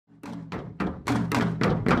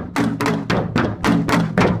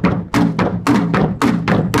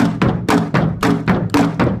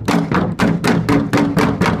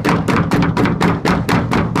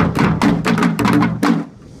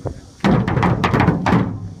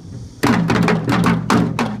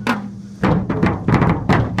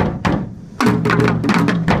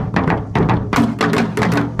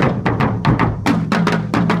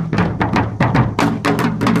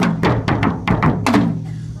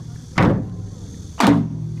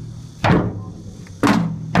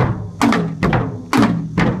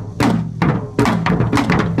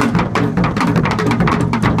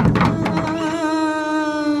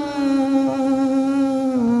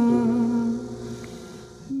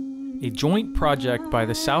A joint project by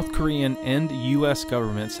the South Korean and US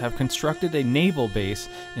governments have constructed a naval base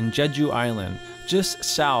in Jeju Island, just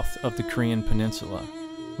south of the Korean Peninsula.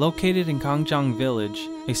 Located in Gangjeong Village,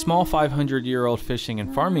 a small 500-year-old fishing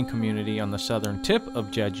and farming community on the southern tip of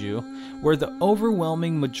Jeju, where the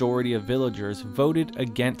overwhelming majority of villagers voted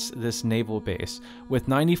against this naval base, with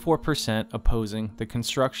 94% opposing the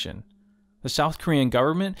construction. The South Korean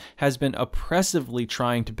government has been oppressively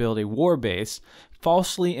trying to build a war base,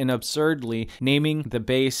 falsely and absurdly naming the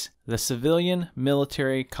base the Civilian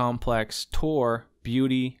Military Complex Tor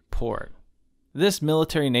Beauty Port. This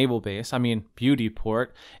military naval base, Beauty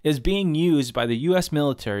Port, is being used by the US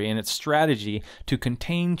military in its strategy to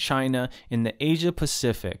contain China in the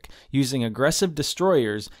Asia-Pacific using aggressive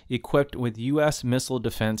destroyers equipped with US missile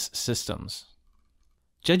defense systems.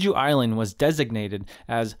 Jeju Island was designated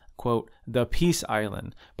as, quote, the Peace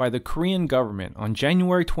Island by the Korean government on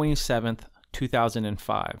January 27,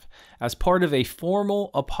 2005, as part of a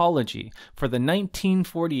formal apology for the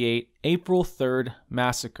 1948 April 3rd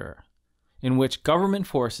massacre, in which government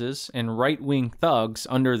forces and right-wing thugs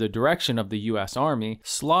under the direction of the U.S. Army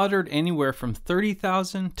slaughtered anywhere from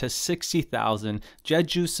 30,000 to 60,000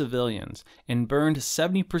 Jeju civilians and burned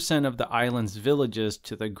 70% of the island's villages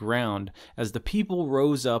to the ground as the people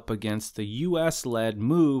rose up against the U.S.-led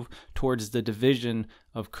move towards the division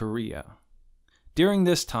of Korea. During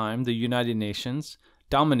this time, the United Nations,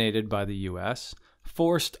 dominated by the U.S.,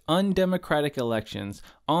 forced undemocratic elections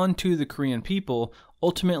onto the Korean people,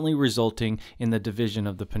 ultimately resulting in the division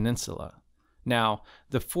of the peninsula. Now,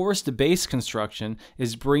 the forced base construction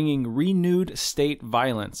is bringing renewed state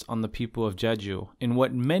violence on the people of Jeju in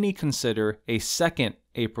what many consider a second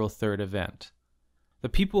April 3rd event. The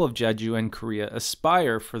people of Jeju and Korea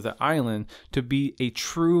aspire for the island to be a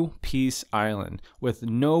true peace island with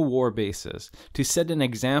no war bases, to set an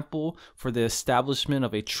example for the establishment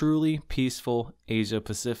of a truly peaceful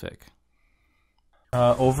Asia-Pacific.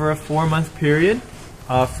 Over a 4-month period,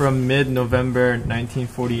 from mid-November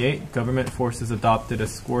 1948, government forces adopted a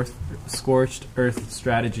scorched earth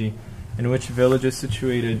strategy in which villages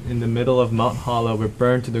situated in the middle of Mount Hala were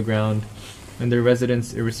burned to the ground, and their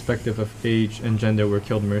residents, irrespective of age and gender, were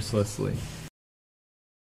killed mercilessly.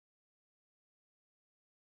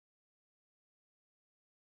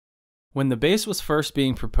 When the base was first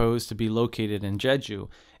being proposed to be located in Jeju,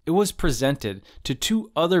 it was presented to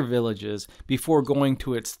 2 other villages before going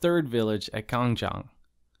to its 3rd village at Gangjeong.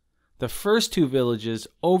 The first 2 villages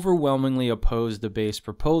overwhelmingly opposed the base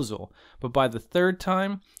proposal, but by the 3rd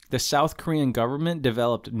time, the South Korean government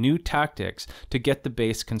developed new tactics to get the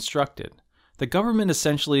base constructed. The government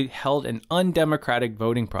essentially held an undemocratic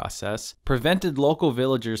voting process, prevented local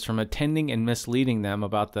villagers from attending and misleading them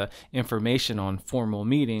about the information on formal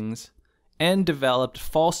meetings, and developed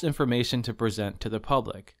false information to present to the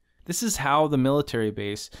public. This is how the military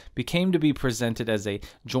base became to be presented as a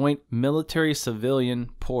joint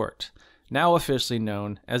military-civilian port, now officially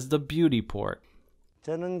known as the Beauty Port.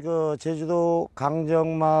 저는 제주도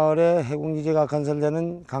강정마을에 해군기지가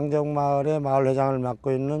건설되는 강정마을의 마을회장을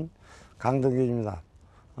맡고 있는 강동규입니다.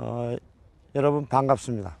 여러분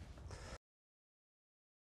반갑습니다.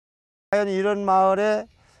 과연 이런 마을에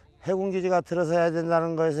해군기지가 들어서야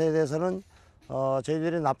된다는 것에 대해서는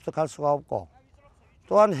저희들이 납득할 수가 없고,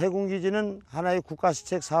 또한 해군기지는 하나의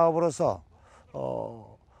국가시책 사업으로서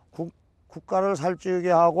국가를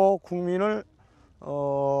살찌우게 하고 국민을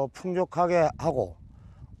풍족하게 하고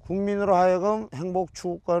국민으로 하여금 행복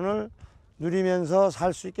추구권을 누리면서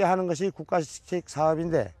살 수 있게 하는 것이 국가시책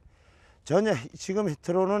사업인데, 전혀 지금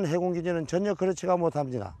들어오는 해군기지는 전혀 그렇지가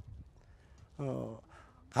못합니다.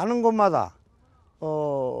 가는 곳마다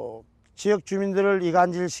지역 주민들을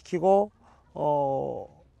이간질시키고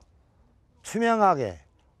투명하게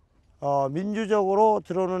민주적으로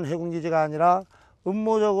들어오는 해군기지가 아니라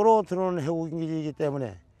음모적으로 들어오는 해군기지이기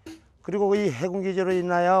때문에, 그리고 이 해군기지로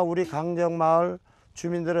인하여 우리 강정마을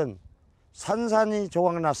주민들은 산산이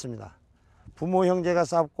조각났습니다. 부모 형제가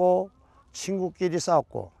싸웠고 친구끼리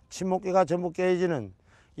싸웠고 친목계가 전부 깨지는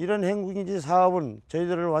이런 해군기지 사업은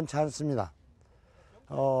저희들을 원치 않습니다.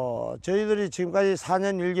 저희들이 지금까지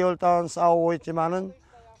 4년 1개월 동안 싸우고 있지만은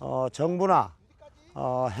정부나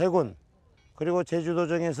해군 그리고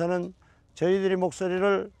제주도정에서는 저희들의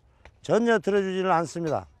목소리를 전혀 들어주지는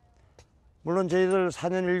않습니다. 물론 저희들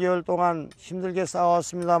 4년 1개월 동안 힘들게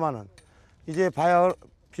싸웠습니다만은 이제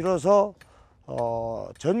비로소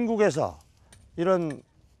전국에서 이런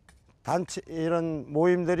단체, 이런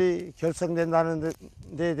모임들이 결성된다는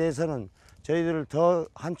데 대해서는 저희들 더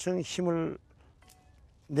한층 힘을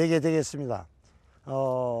내게 되겠습니다.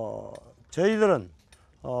 저희들은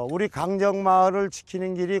우리 강정마을을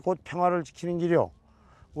지키는 길이 곧 평화를 지키는 길이요,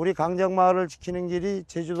 우리 강정마을을 지키는 길이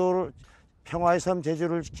제주도를 평화의 섬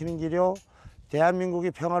제주를 지키는 길이요,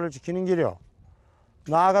 대한민국의 평화를 지키는 길이요,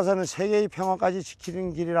 나아가서는 세계의 평화까지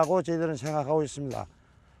지키는 길이라고 저희들은 생각하고 있습니다.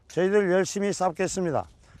 저희들 열심히 싸우겠습니다.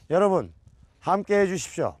 여러분 함께해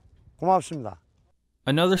주십시오. 고맙습니다.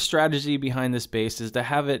 Another strategy behind this base is to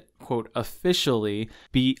have it, quote, officially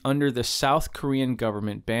be under the South Korean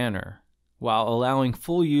government banner, while allowing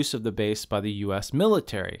full use of the base by the U.S.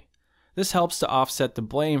 military. This helps to offset the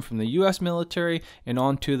blame from the U.S. military and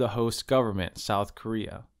onto the host government, South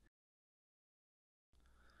Korea.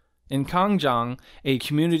 In Gangjeong, a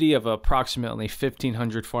community of approximately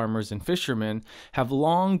 1,500 farmers and fishermen have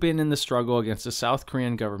long been in the struggle against the South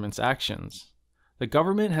Korean government's actions. The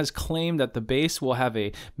government has claimed that the base will have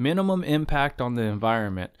a minimum impact on the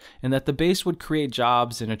environment and that the base would create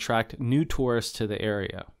jobs and attract new tourists to the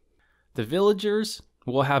area. The villagers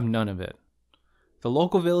will have none of it. The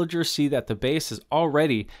local villagers see that the base has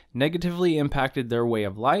already negatively impacted their way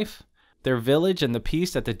of life, their village, and the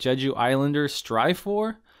peace that the Jeju Islanders strive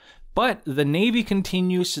for, but the Navy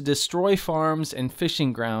continues to destroy farms and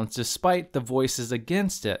fishing grounds despite the voices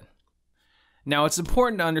against it. Now, it's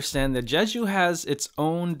important to understand that Jeju has its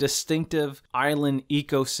own distinctive island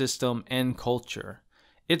ecosystem and culture.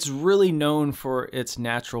 It's really known for its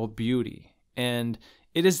natural beauty, and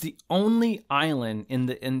it is the only island in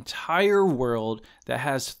the entire world that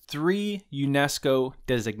has 3 UNESCO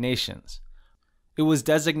designations. It was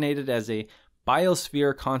designated as a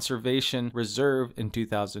Biosphere Conservation Reserve in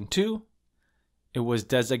 2002. It was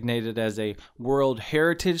designated as a World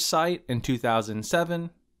Heritage Site in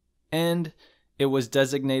 2007. And it was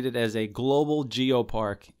designated as a Global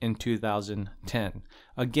Geopark in 2010.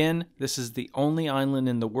 Again, this is the only island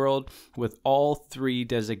in the world with all 3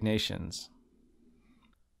 designations.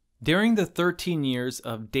 During the 13 years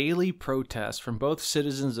of daily protests from both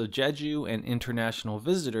citizens of Jeju and international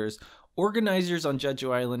visitors, organizers on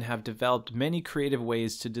Jeju Island have developed many creative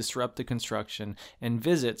ways to disrupt the construction and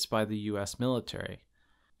visits by the U.S. military.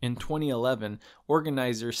 In 2011,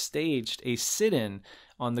 organizers staged a sit-in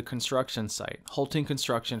on the construction site, halting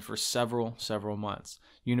construction for several months.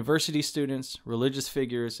 University students, religious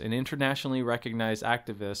figures, and internationally recognized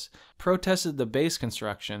activists protested the base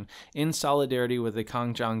construction in solidarity with the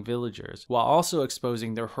Gangjeong villagers, while also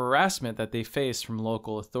exposing the harassment that they faced from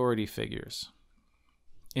local authority figures.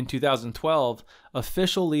 In 2012,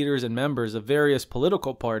 official leaders and members of various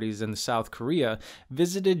political parties in South Korea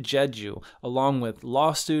visited Jeju along with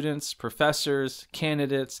law students, professors,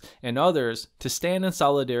 candidates, and others to stand in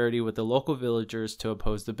solidarity with the local villagers to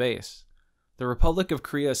oppose the base. The Republic of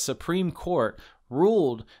Korea's Supreme Court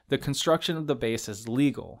ruled the construction of the base as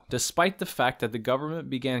legal, despite the fact that the government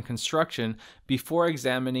began construction before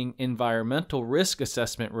examining environmental risk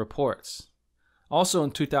assessment reports. Also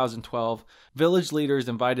in 2012, village leaders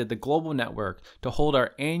invited the Global Network to hold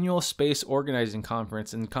our annual space organizing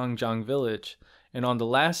conference in Gangjeong Village, and on the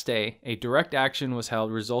last day, a direct action was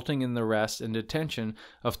held resulting in the arrest and detention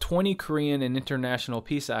of 20 Korean and international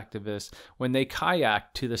peace activists when they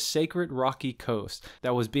kayaked to the sacred rocky coast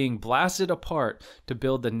that was being blasted apart to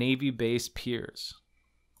build the Navy base piers.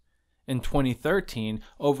 In 2013,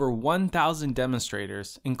 over 1,000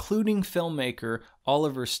 demonstrators, including filmmaker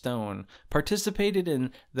Oliver Stone, participated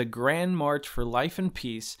in the Grand March for Life and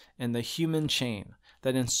Peace and the Human Chain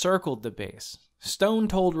that encircled the base. Stone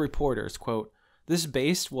told reporters, quote, "This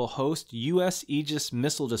base will host U.S. Aegis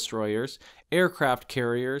missile destroyers, aircraft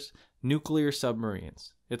carriers, nuclear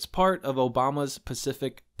submarines. It's part of Obama's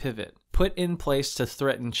Pacific pivot, put in place to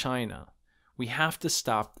threaten China. We have to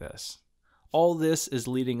stop this. All this is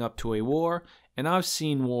leading up to a war, and I've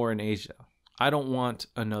seen war in Asia. I don't want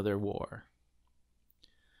another war."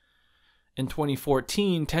 In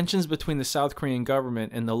 2014, tensions between the South Korean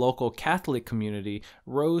government and the local Catholic community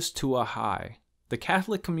rose to a high. The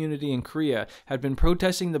Catholic community in Korea had been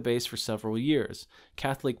protesting the base for several years.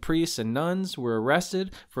 Catholic priests and nuns were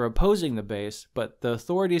arrested for opposing the base, but the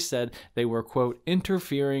authorities said they were, quote,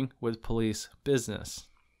 interfering with police business.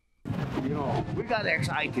 You know, we got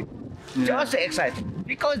excited, just excited,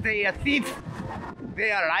 because they are thief,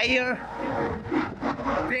 they are liar,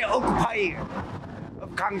 they are occupier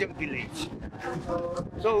of Gangjeong Village.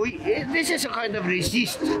 So this is a kind of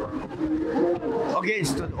resist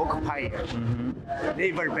against the occupier,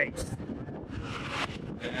 Naval Base.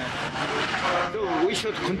 So we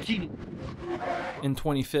should continue. In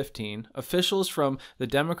 2015, officials from the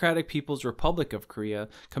Democratic People's Republic of Korea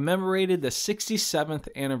commemorated the 67th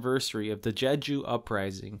anniversary of the Jeju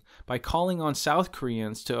Uprising by calling on South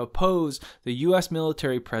Koreans to oppose the U.S.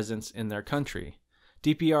 military presence in their country.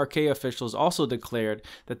 DPRK officials also declared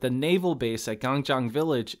that the naval base at Gangjeong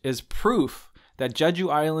Village is proof that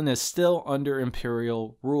Jeju Island is still under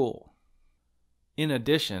imperial rule. In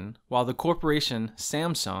addition, while the corporation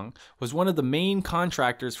Samsung was one of the main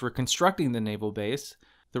contractors for constructing the naval base,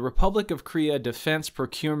 the Republic of Korea Defense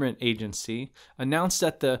Procurement Agency announced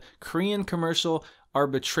that the Korean Commercial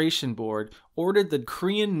Arbitration Board ordered the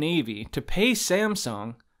Korean Navy to pay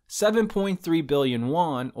Samsung 7.3 billion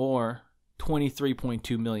won, or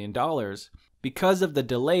 $23.2 million, because of the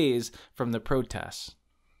delays from the protests.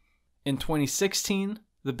 In 2016,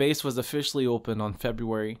 the base was officially opened on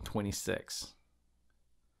February 26.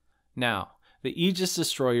 Now, the Aegis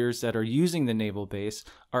destroyers that are using the naval base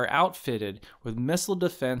are outfitted with missile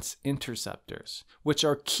defense interceptors, which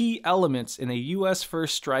are key elements in a U.S.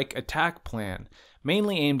 first strike attack plan,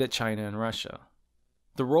 mainly aimed at China and Russia.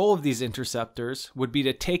 The role of these interceptors would be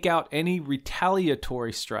to take out any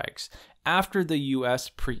retaliatory strikes after the U.S.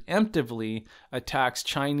 preemptively attacks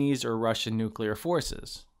Chinese or Russian nuclear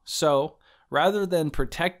forces. So, rather than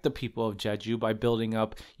protect the people of Jeju by building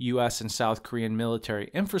up U.S. and South Korean military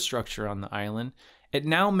infrastructure on the island, it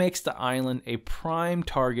now makes the island a prime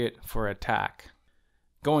target for attack.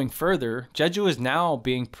 Going further, Jeju is now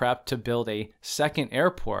being prepped to build a second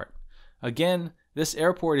airport. Again, this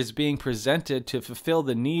airport is being presented to fulfill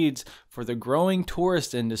the needs for the growing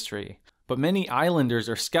tourist industry, but many islanders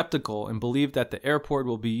are skeptical and believe that the airport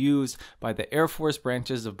will be used by the Air Force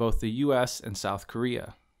branches of both the U.S. and South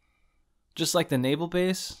Korea. Just like the naval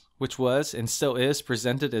base, which was and still is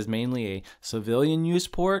presented as mainly a civilian use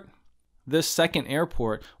port, this second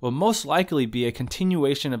airport will most likely be a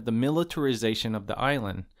continuation of the militarization of the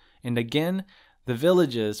island. And again, the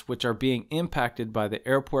villages which are being impacted by the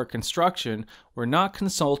airport construction were not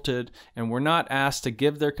consulted and were not asked to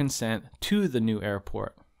give their consent to the new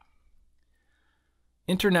airport.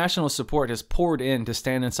 International support has poured in to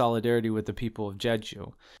stand in solidarity with the people of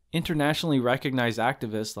Jeju. Internationally recognized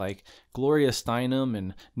activists like Gloria Steinem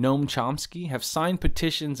and Noam Chomsky have signed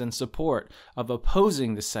petitions in support of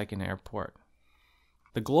opposing the second airport.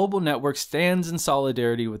 The global network stands in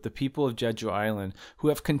solidarity with the people of Jeju Island, who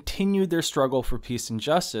have continued their struggle for peace and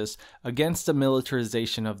justice against the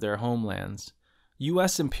militarization of their homelands.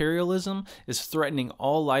 U.S. imperialism is threatening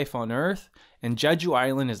all life on Earth, and Jeju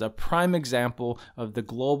Island is a prime example of the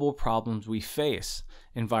global problems we face: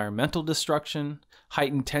 environmental destruction,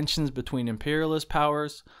 heightened tensions between imperialist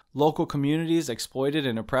powers, local communities exploited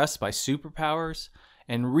and oppressed by superpowers,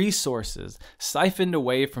 and resources siphoned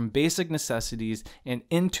away from basic necessities and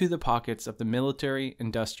into the pockets of the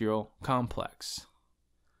military-industrial complex.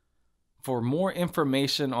 For more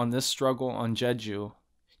information on this struggle on Jeju,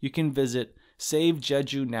 you can visit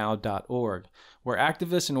SaveJejuNow.org, where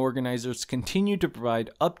activists and organizers continue to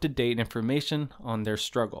provide up-to-date information on their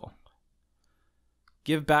struggle.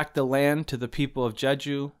 Give back the land to the people of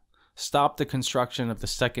Jeju, stop the construction of the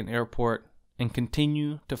second airport, and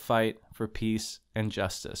continue to fight for peace and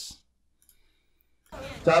justice.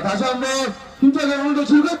 자, 다시 한번 힘차게 오늘도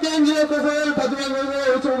즐겁게 행진할 것을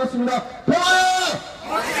다짐하면서 외쳐보겠습니다. 평화!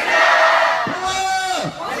 평화!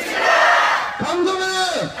 강동의